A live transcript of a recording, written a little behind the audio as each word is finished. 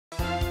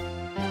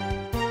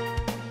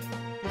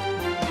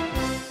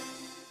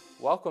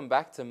welcome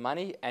back to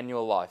Money and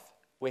Your Life.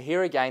 We're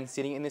here again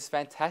sitting in this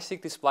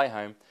fantastic display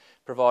home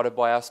provided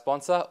by our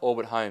sponsor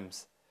Orbit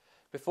Homes.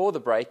 Before the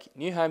break,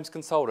 new homes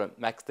consultant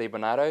Max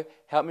DiBernardo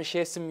helped me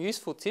share some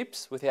useful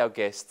tips with our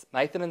guests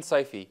Nathan and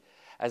Sophie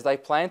as they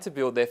plan to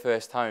build their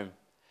first home.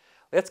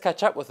 Let's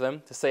catch up with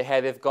them to see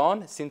how they've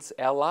gone since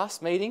our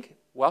last meeting.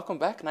 Welcome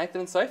back, Nathan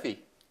and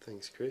Sophie.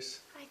 Thanks, Chris.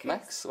 Hi, Chris.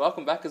 Max,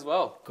 welcome back as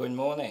well. Good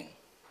morning.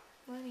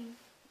 Morning.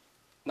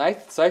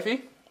 Nathan,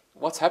 Sophie,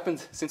 what's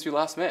happened since we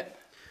last met?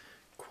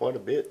 Quite a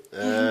bit.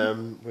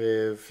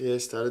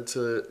 We've started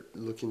to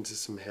look into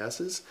some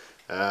houses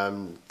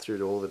through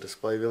to all the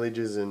display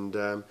villages and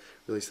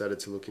really started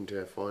to look into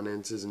our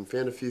finances and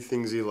found a few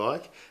things we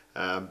like.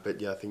 But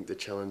yeah, I think the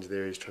challenge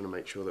there is trying to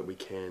make sure that we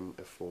can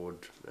afford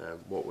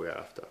what we're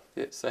after.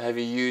 Yeah, so have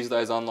you used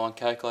those online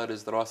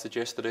calculators that I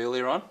suggested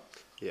earlier on?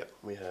 Yeah,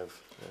 we have.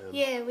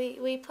 Yeah,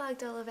 we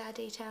plugged all of our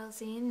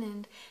details in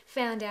and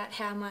found out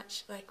how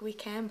much we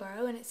can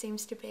borrow, and it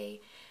seems to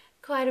be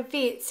quite a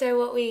bit. So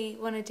what we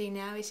want to do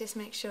now is just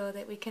make sure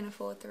that we can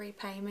afford the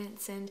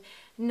repayments and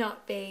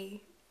not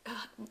be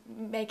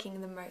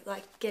making them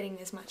getting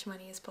as much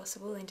money as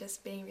possible and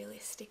just being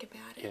realistic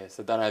about it. Yeah,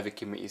 so don't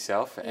overcommit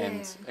yourself.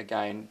 And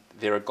again,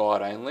 they're a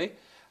guide only.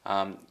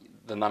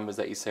 The numbers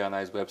that you see on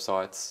those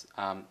websites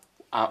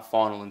aren't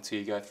final until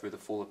you go through the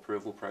full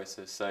approval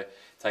process. So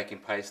taking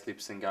pay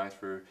slips and going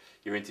through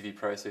your interview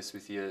process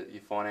with your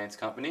finance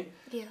company.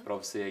 Yeah. But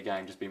obviously,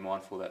 again, just be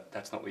mindful that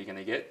that's not what you're going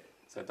to get.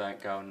 So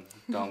don't go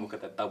and look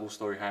at that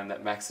double-storey home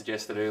that Max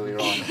suggested earlier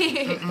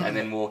on, and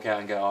then walk out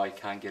and go, oh, you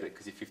can't get it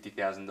because you're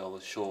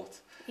 $50,000 short.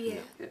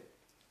 Yeah.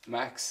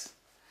 Max?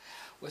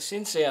 Well,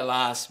 since our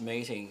last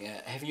meeting,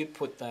 have you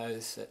put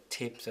those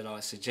tips that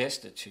I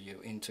suggested to you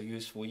into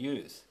useful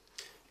use?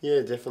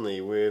 Yeah,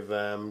 definitely. We've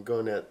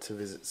gone out to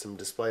visit some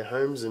display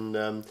homes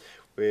and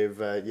we've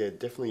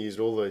definitely used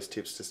all those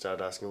tips to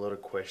start asking a lot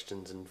of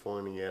questions and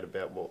finding out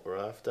about what we're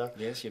after.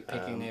 Yes, you're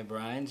picking their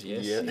brains.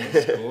 Yes, yeah.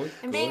 yes, good.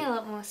 And being a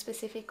lot more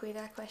specific with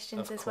our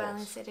questions as well,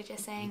 course. instead of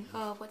just saying,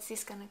 oh, what's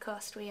this going to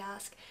cost? We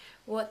ask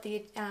what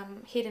the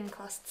hidden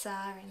costs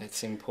are and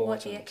It's important.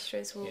 what the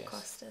extras will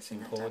cost us. It's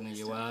and important that that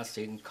type you of ask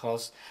hidden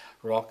costs,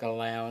 rock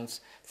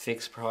allowance,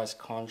 fixed price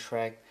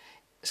contract,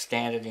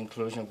 standard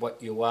inclusion,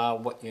 what you are,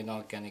 what you're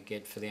not going to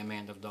get for the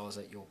amount of dollars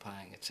that you're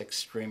paying. It's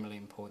extremely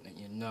important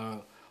that you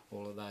know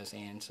all of those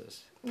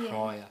answers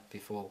prior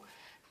before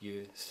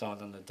you sign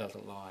on the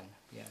dotted line.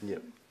 Yeah.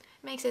 Yep.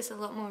 Makes us a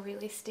lot more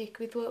realistic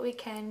with what we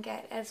can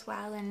get as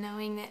well, and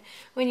knowing that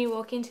when you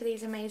walk into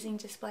these amazing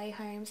display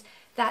homes,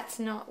 that's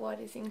not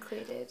what is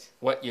included.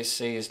 What you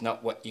see is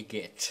not what you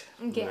get.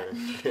 Yeah,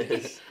 No.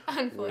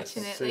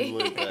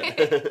 unfortunately.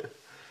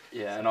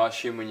 Yeah, and I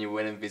assume when you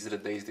went and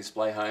visited these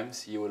display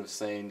homes, you would have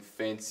seen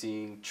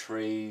fencing,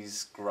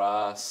 trees,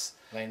 grass,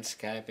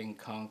 Landscaping,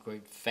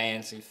 concrete,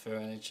 fancy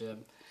furniture.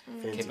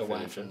 Fancy Keep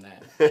away furniture. from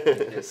that.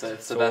 Yeah, so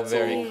all that's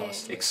very all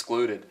costly.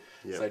 excluded.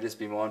 Yep. So just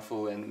be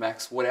mindful. And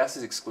Max, what else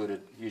is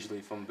excluded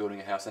usually from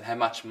building a house, and how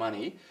much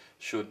money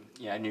should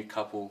a new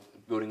couple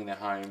building in their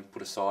home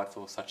put aside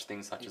for such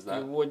things such as that?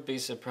 You would be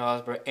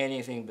surprised, but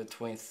anything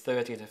between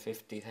 $30,000 to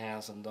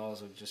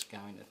 $50,000 would just go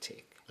in the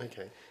tick.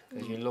 Okay.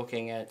 Because you're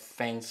looking at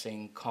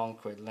fencing,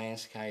 concrete,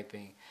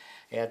 landscaping,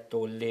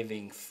 outdoor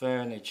living,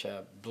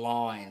 furniture,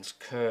 blinds,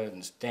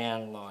 curtains,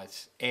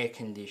 downlights, air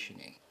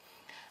conditioning.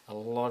 A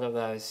lot of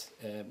those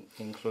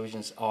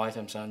inclusions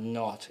items are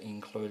not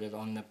included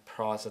on the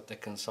price that the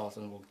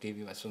consultant will give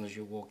you as soon as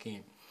you walk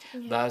in.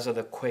 Yeah. Those are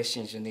the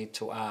questions you need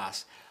to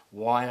ask.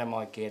 What am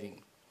I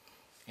getting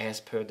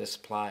as per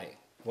display?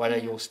 What are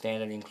your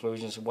standard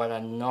inclusions? What are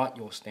not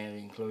your standard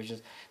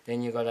inclusions?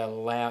 Then you've got to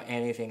allow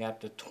anything up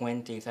to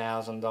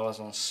 $20,000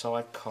 on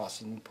site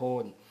costs.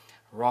 Important.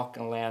 Rock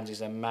and lounge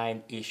is a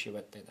main issue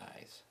at the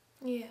days.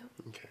 Yeah.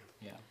 Okay.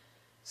 Yeah.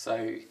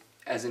 So,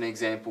 as an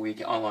example,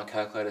 your online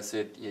calculator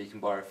said, you can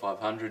borrow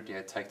 $500,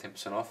 take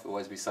 10% off,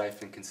 always be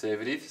safe and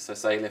conservative. So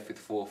say you're left with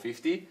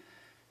 $450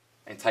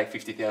 and take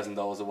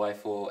 $50,000 away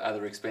for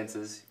other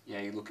expenses,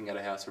 you're looking at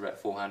a house for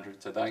about $400.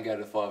 So don't go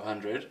to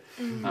 $500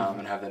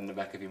 and have that in the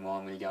back of your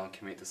mind when you go and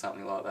commit to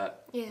something like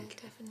that. Yeah,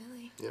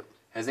 definitely. Yep.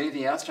 Has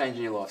anything else changed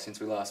in your life since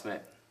we last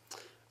met?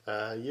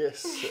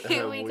 Yes.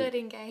 We got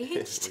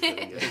engaged. we got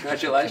engaged.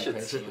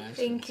 Congratulations.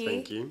 Thank you.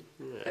 Thank you.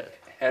 Yeah.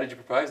 How did you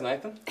propose,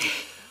 Nathan?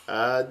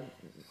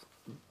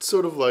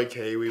 Sort of low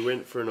key. We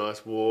went for a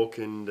nice walk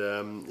and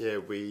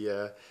we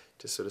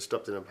just sort of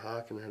stopped in a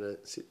park and had a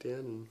sit down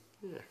and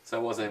So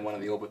it wasn't in one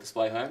of the Orbit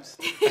display homes?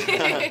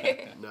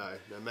 No,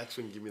 Max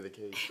wouldn't give me the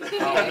keys.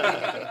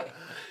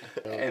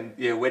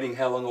 And wedding,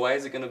 how long away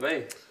is it going to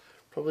be?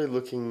 Probably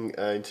looking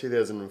in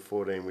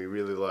 2014. We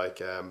really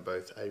like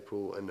both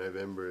April and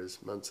November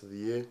as months of the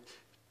year.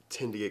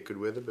 Tend to get good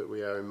weather, but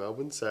we are in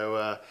Melbourne,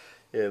 so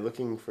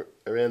looking for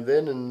around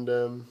then.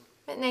 And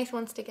But Nath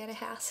wants to get a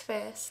house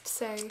first,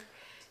 so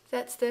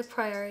that's the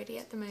priority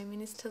at the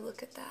moment, is to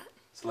look at that.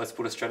 So let's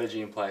put a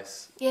strategy in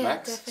place. Yeah,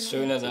 Max? definitely.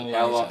 Sooner than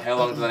later. How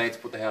long do they need to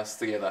put the house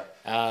together?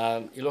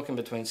 You're looking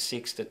between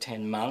 6 to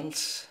 10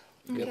 months.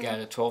 You'll go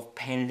to 12,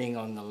 pending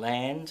on the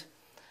land.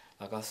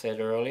 Like I said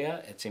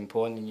earlier, it's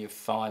important you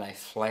find a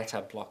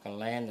flatter block of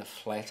land. The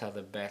flatter,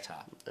 the better.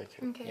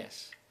 Okay.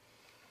 Yes.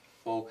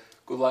 Well,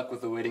 good luck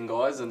with the wedding,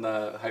 guys, and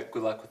hope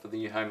good luck with the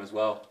new home as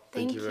well.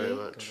 Thank you very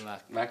much. Good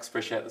luck. Max,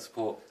 appreciate the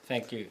support.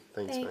 Thank you.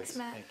 Thanks, Thanks,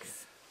 Max.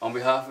 Max. On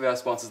behalf of our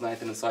sponsors,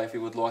 Nathan and Sophie,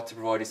 would like to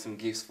provide you some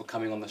gifts for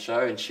coming on the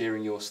show and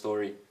sharing your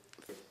story.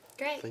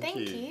 Great, Thank thank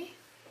you. you.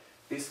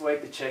 This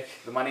week,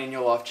 the Money in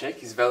Your Life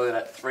check is valued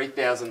at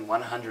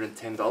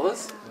 $3,110, Wow.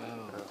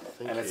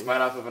 Thank and you. it's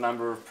made up of a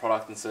number of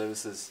product and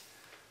services.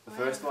 The Wow.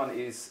 first one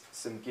is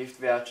some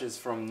gift vouchers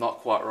from Not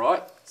Quite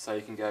Right, so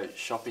you can go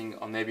shopping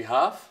on their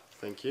behalf.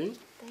 Thank you.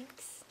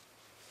 Thanks.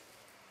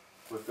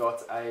 We've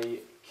got a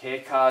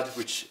care card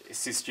which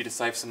assists you to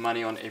save some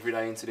money on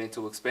everyday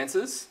incidental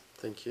expenses.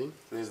 Thank you.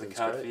 So there's the Sounds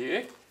card great. for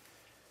you.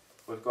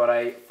 We've got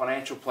a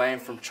financial plan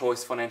from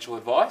Choice Financial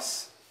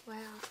Advice, Wow.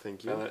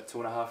 Thank you. valued at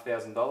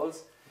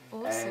 $2,500.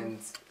 Awesome. And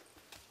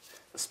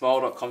the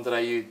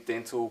smile.com.au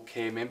dental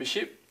care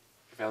membership,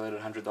 valued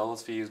at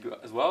 $100 for you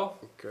as well.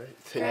 Great. Great.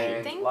 Thank you.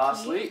 And Thank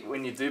lastly,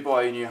 when you do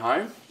buy a new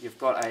home, you've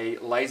got a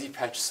lazy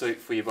patch suit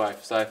for you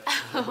both. So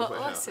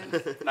Awesome.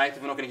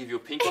 Nathan, we're not going to give you a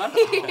pink one,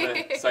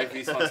 but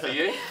Sophie, this one's for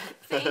you.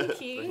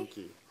 Thank you. Thank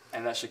you.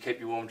 And that should keep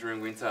you warm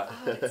during winter.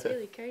 Oh, that's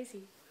really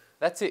crazy.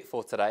 That's it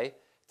for today.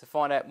 To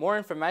find out more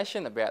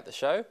information about the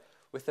show,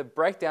 with a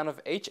breakdown of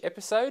each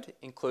episode,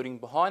 including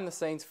behind the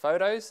scenes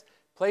photos,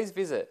 please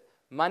visit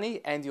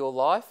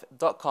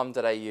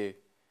moneyandyourlife.com.au.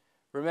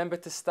 Remember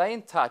to stay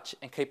in touch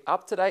and keep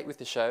up to date with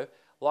the show,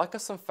 like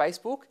us on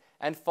Facebook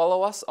and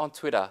follow us on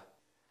Twitter.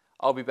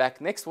 I'll be back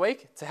next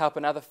week to help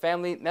another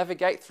family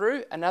navigate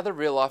through another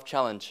real life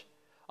challenge.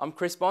 I'm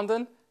Kris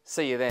Bondin,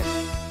 see you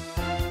then.